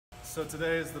So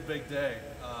today is the big day.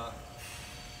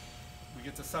 We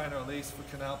get to sign our lease for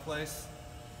Canal Place.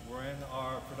 We're in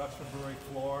our production brewery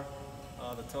floor.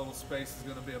 The total space is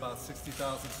going to be about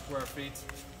 60,000 square feet.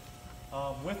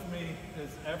 With me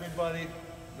is everybody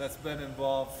that's been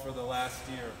involved for the last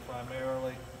year,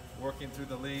 primarily working through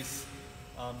the lease,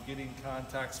 getting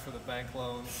contacts for the bank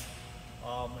loans,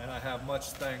 and I have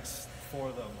much thanks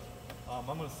for them. I'm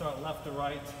going to start left to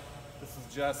right. This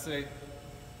is Jesse.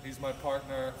 He's my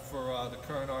partner for the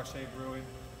current Shea Brewing.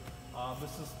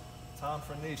 This is Tom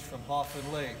Ferniche from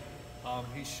Hoffman Lee.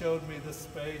 He showed me this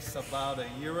space about a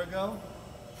year ago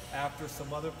after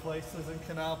some other places in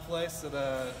Canal Place that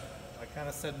I kind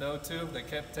of said no to. They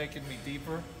kept taking me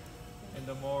deeper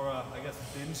into more, I guess,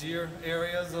 dingier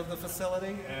areas of the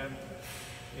facility, and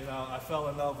you know, I fell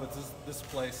in love with this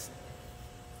place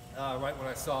right when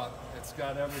I saw it. It's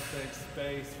got everything: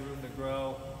 space, room to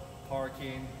grow,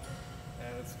 parking,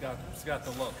 and it's got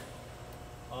the look.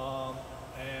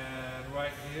 And right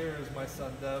here is my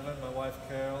son Devin, my wife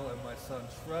Carol, and my son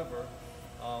Trevor.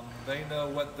 They know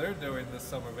what they're doing this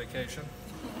summer vacation.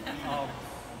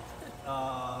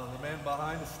 The man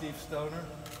behind is Steve Stoner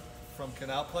from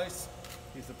Canal Place.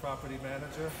 He's the property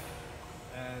manager.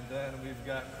 And then we've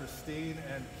got Christine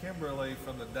and Kimberly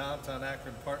from the Downtown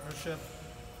Akron Partnership.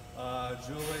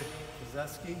 Julie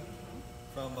Kozeski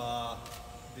from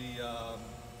the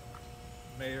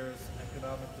Mayor's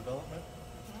Economic Development.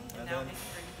 And then,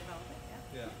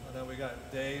 and then we got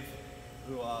Dave,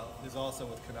 who is also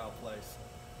with Canal Place.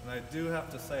 And I do have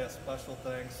to say a special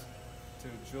thanks to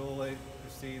Julie,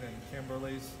 Christine, and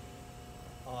Kimberly's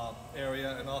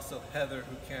area, and also Heather,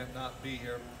 who cannot be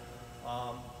here.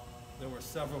 There were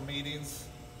several meetings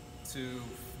to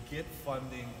get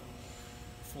funding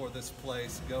for this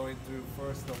place, going through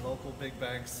first the local big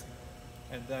banks,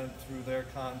 and then through their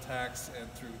contacts,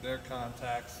 and through their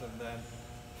contacts, and then,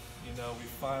 you know, we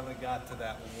finally got to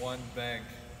that one bank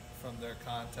from their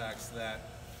contacts that,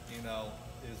 you know,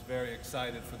 is very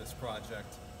excited for this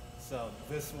project. So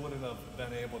this wouldn't have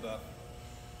been able to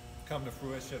come to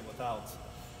fruition without,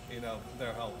 you know,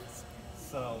 their help.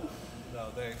 So, you know,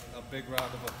 a big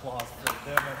round of applause for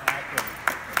them and Akron.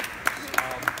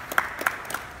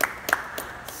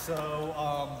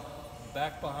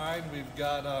 Back behind, we've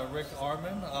got Rick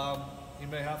Arman. You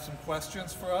may have some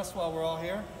questions for us while we're all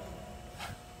here.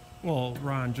 Well,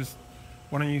 Ron, just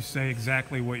why don't you say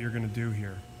exactly what you're going to do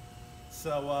here?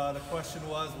 So the question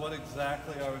was, what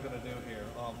exactly are we going to do here?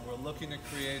 We're looking to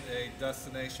create a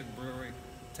destination brewery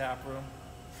tap room.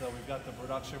 So we've got the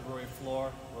production brewery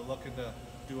floor. We're looking to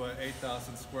do an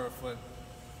 8,000 square foot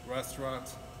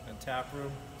restaurant and tap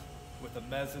room with a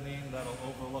mezzanine that'll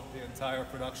overlook the entire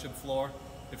production floor.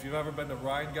 If you've ever been to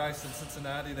Rheingeist in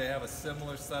Cincinnati, they have a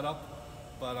similar setup,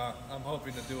 but I'm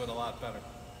hoping to do it a lot better.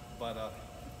 But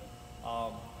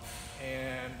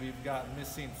and we've got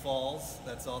Missing Falls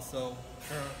that's also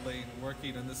currently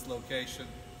working in this location,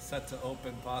 set to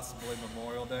open possibly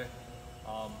Memorial Day.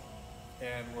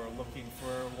 And we're looking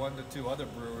for 1 to 2 other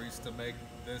breweries to make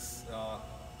this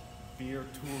beer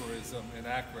tourism in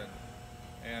Akron.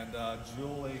 And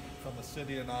Julie from the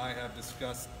city and I have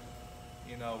discussed,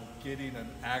 you know, getting an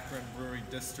Akron brewery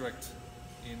district,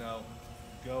 you know,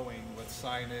 going with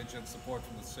signage and support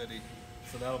from the city.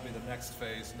 So that'll be the next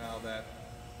phase now that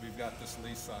we've got this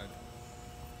lease signed.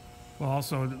 Well,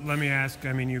 also, let me ask,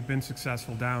 I mean, you've been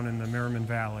successful down in the Merriman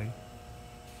Valley.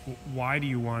 Why do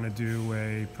you want to do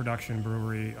a production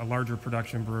brewery, a larger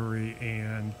production brewery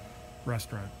and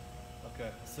restaurant?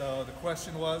 Okay, so the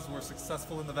question was, we're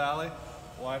successful in the Valley.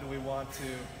 Why do we want to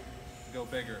go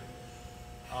bigger?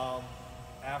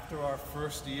 After our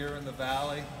first year in the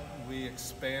Valley, we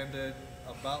expanded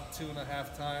about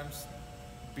 2.5 times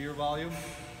beer volume.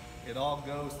 It all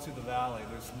goes to the Valley.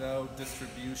 There's no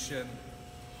distribution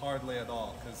hardly at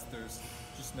all because there's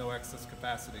just no excess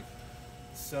capacity.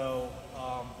 So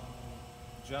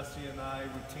Jesse and I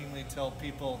routinely tell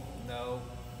people, no,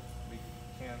 we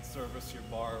can't service your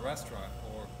bar or restaurant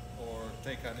or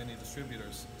take on any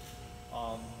distributors.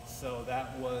 So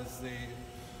that was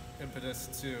the impetus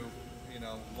to, you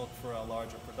know, look for a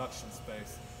larger production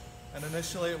space. And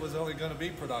initially it was only going to be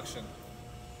production.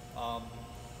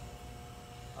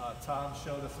 Tom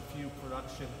showed us a few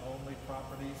production-only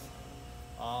properties,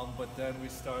 but then we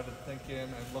started thinking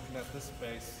and looking at this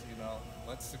space, you know,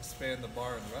 let's expand the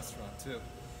bar and restaurant too.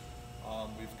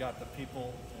 We've got the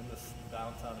people in this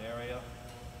downtown area.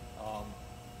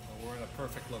 We're in a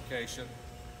perfect location,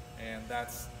 and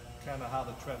that's kind of how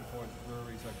the trend towards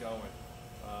breweries are going.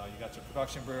 You got your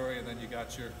production brewery, and then you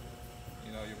got your,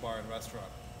 you know, your bar and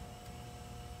restaurant.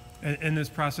 And this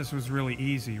process was really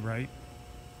easy, right?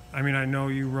 I mean, I know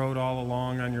you wrote all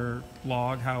along on your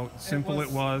blog how simple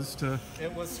it was to.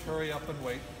 It was hurry up and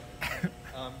wait.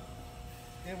 um,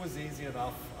 it was easy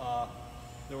enough.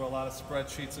 There were a lot of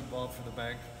spreadsheets involved for the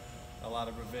bank, a lot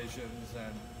of revisions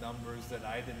and numbers that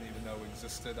I didn't even know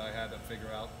existed. I had to figure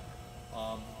out.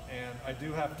 And I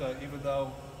do have to, even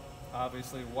though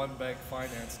obviously one bank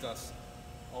financed us,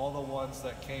 all the ones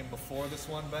that came before this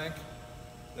one bank,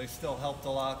 they still helped a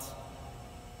lot.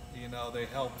 You know, they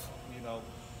helped, you know,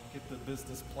 get the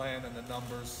business plan and the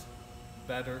numbers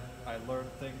better. I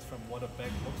learned things from what a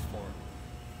bank looks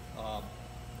for.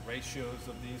 Ratios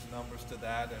of these numbers to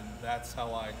that, and that's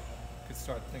how I could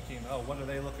start thinking, oh, what are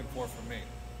they looking for from me?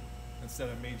 Instead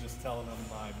of me just telling them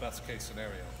my best case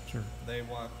scenario. Sure. They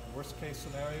want worst case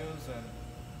scenarios and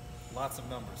lots of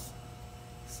numbers.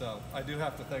 So I do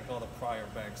have to thank all the prior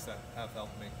banks that have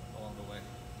helped me along the way.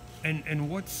 And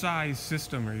what size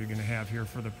system are you going to have here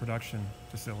for the production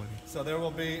facility? So there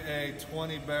will be a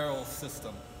 20-barrel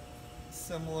system,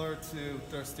 similar to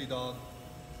Thirsty Dog.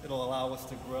 It'll allow us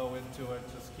to grow into it,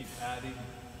 just keep adding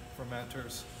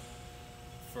fermenters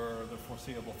for the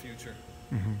foreseeable future.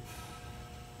 Mm-hmm.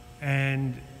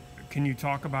 And can you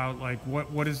talk about like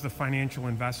what is the financial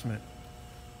investment?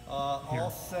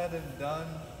 All said and done,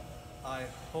 I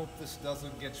hope this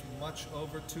doesn't get much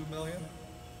over $2 million.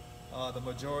 The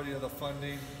majority of the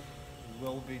funding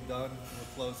will be done.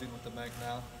 We're closing with the bank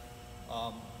now,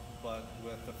 but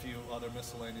with a few other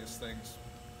miscellaneous things,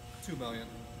 $2 million.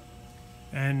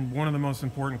 And one of the most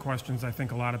important questions I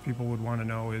think a lot of people would want to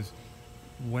know is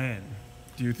when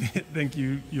do you think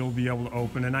you'll be able to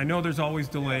open? And I know there's always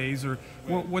delays, or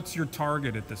what's your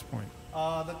target at this point?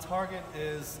 The target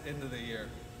is end of the year.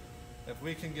 If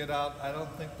we can get out, I don't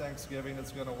think Thanksgiving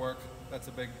is going to work. That's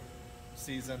a big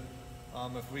season.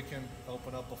 If we can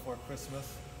open up before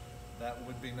Christmas, that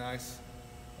would be nice.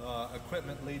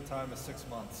 Equipment lead time is 6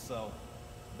 months, so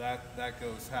that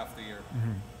goes half the year.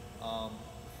 Mm-hmm.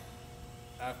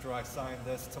 After I sign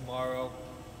this tomorrow,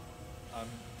 I'm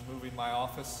moving my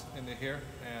office into here,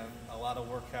 and a lot of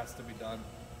work has to be done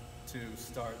to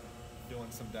start doing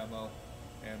some demo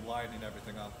and lighting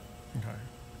everything up. Okay.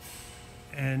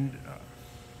 And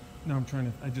no,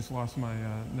 I just lost my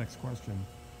next question.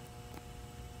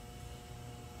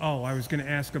 Oh, I was going to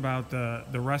ask about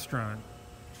the restaurant.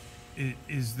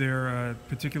 Is there a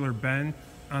particular bent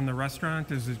on the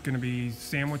restaurant? Is it going to be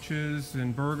sandwiches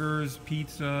and burgers,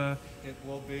 pizza? It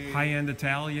will be high-end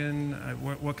Italian.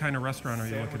 What kind of restaurant are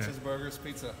you looking at? Sandwiches, burgers,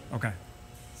 pizza. Okay.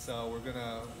 So we're going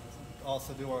to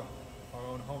also do our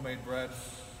own homemade bread.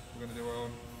 We're going to do our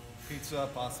own pizza,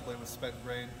 possibly with spent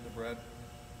grain, the bread,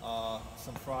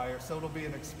 some fryers. So it'll be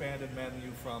an expanded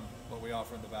menu from what we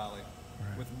offer in the Valley,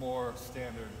 right, with more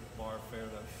standard bar fare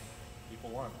that people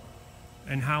want.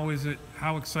 And how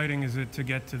exciting is it to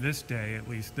get to this day, at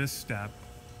least this step?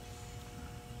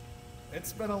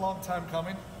 It's been a long time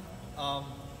coming.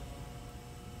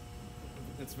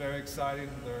 It's very exciting.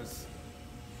 There's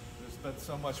been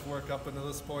so much work up into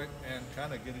this point, and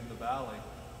kind of getting the Valley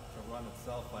to run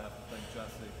itself. I have to thank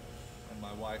Jesse and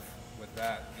my wife with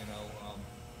that, you know,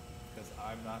 because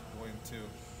I'm not going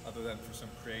to, other than for some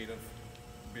creative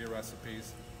beer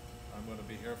recipes, I'm going to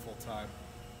be here full time.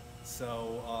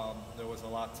 So there was a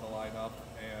lot to line up,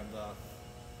 and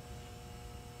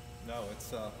no,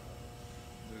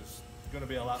 there's going to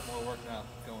be a lot more work now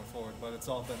going forward, but it's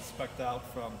all been spec'd out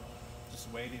from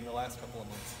just waiting the last couple of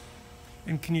months.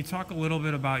 And can you talk a little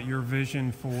bit about your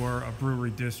vision for a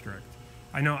brewery district?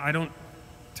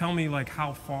 Tell me like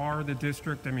how far the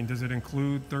district, I mean, does it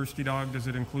include Thirsty Dog? Does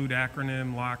it include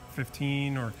acronym Lock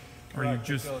 15, or are you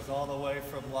just? It goes all the way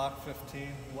from Lock 15.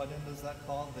 What end is that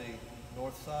called? The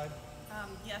north side?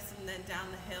 Yes, and then down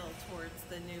the hill towards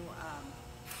the new,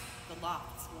 the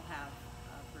Lofts will have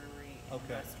a brewery and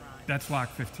restaurant. That's Lock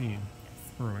 15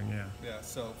 Brewing, yeah. Yeah,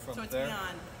 so from so it's there.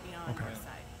 beyond our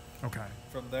side. Okay.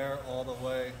 From there all the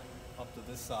way up to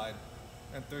this side,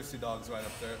 and Thirsty Dog's right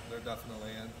up there. They're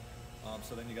definitely in.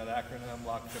 So then you got acronym,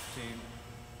 Lock 15,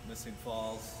 Missing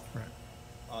Falls, right,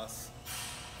 us,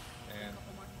 and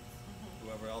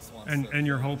whoever else wants to. And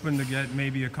you're hoping to get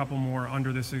maybe a couple more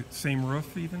under this same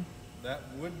roof even? That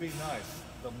would be nice.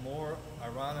 The more,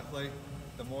 ironically,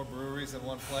 the more breweries in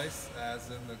one place, as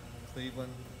in the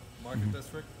Cleveland Market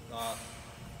District,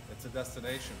 it's a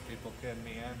destination. People can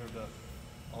meander to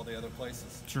all the other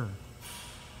places. Sure.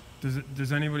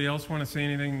 Does anybody else want to say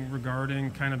anything regarding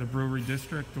kind of the brewery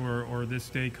district or this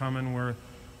day coming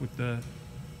with the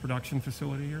production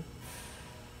facility here?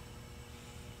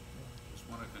 Just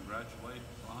want to congratulate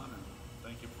Ron and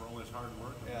thank you for all his hard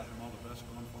work and wish him all the best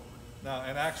going forward. Now,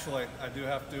 and actually, I do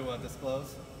have to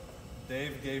disclose,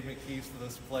 Dave gave me keys to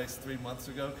this place 3 months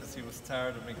ago because he was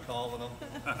tired of me calling him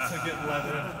to get let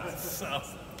in.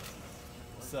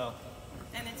 So.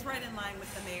 And it's right in line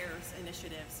with the mayor's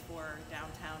initiatives for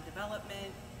downtown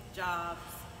development, jobs,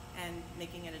 and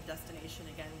making it a destination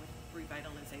again with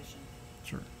revitalization.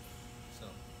 Sure. So.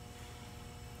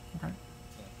 Okay.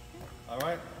 All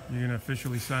right. You're going to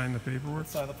officially sign the paperwork?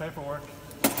 Sign the paperwork.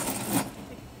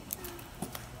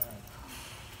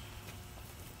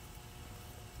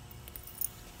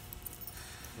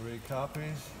 3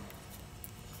 copies.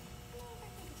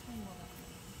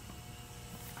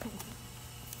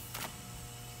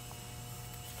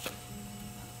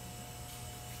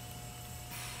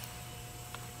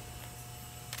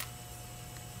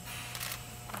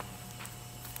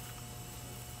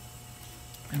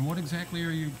 And what exactly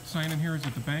are you signing here? Is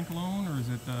it the bank loan or is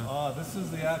it the This is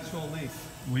the actual lease.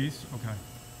 lease? Okay.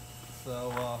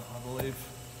 So I believe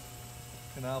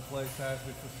Canal Place has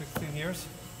me for 16 years.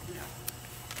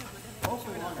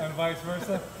 And vice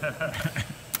versa.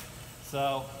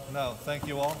 So, no, thank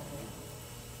you all.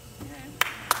 Okay.